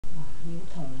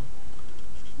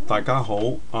大家好，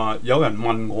有人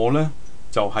問我呢，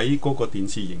就喺嗰個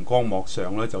電視熒光幕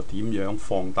上呢，就點樣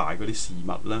放大嗰啲事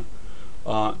物呢？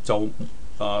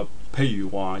譬如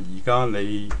話，而家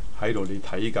你喺度你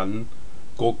睇緊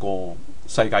嗰個《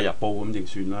世界日報》咁就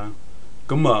算啦。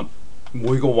咁每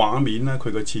個畫面呢，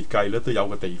佢嘅設計呢都有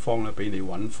個地方呢俾你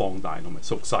揾放大同埋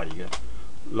縮細嘅。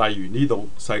例如呢度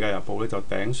《世界日報》呢，就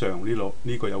頂上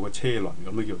呢個有個車輪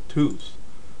咁咧叫 Tools，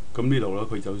 咁呢度呢，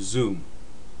佢就 Zoom。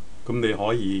咁你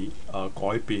可以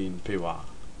改變，譬如話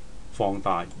放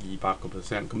大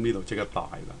200%，咁呢度即刻大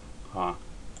啦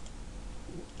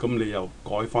咁你又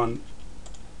改翻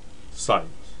細。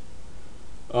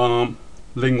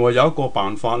另外有一個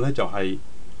辦法呢，就係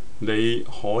你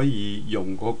可以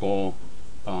用嗰個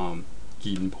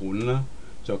鍵盤啦，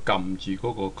就撳住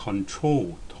嗰個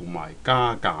Control 同埋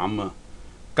加減啊。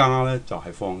加呢就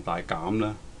係放大，減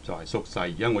呢就係縮細。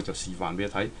而家我就示範俾你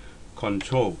睇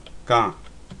 ，Control 加。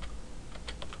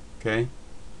OK，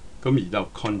 咁然後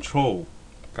Control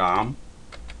減，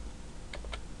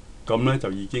咁咧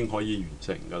就已經可以完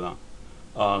成㗎啦。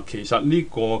其實呢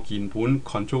個鍵盤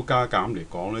Control 加減嚟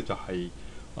講咧，就係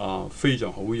非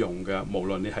常好用嘅。無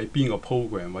論你喺邊個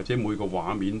program 或者每個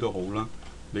畫面都好啦，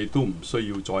你都唔需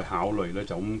要再考慮咧，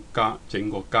就咁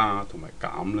整個加同埋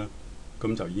減咧，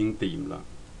咁就已經掂啦。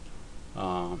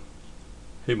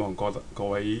希望各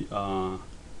位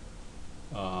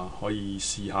可以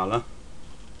試下啦。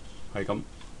係咁，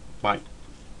拜。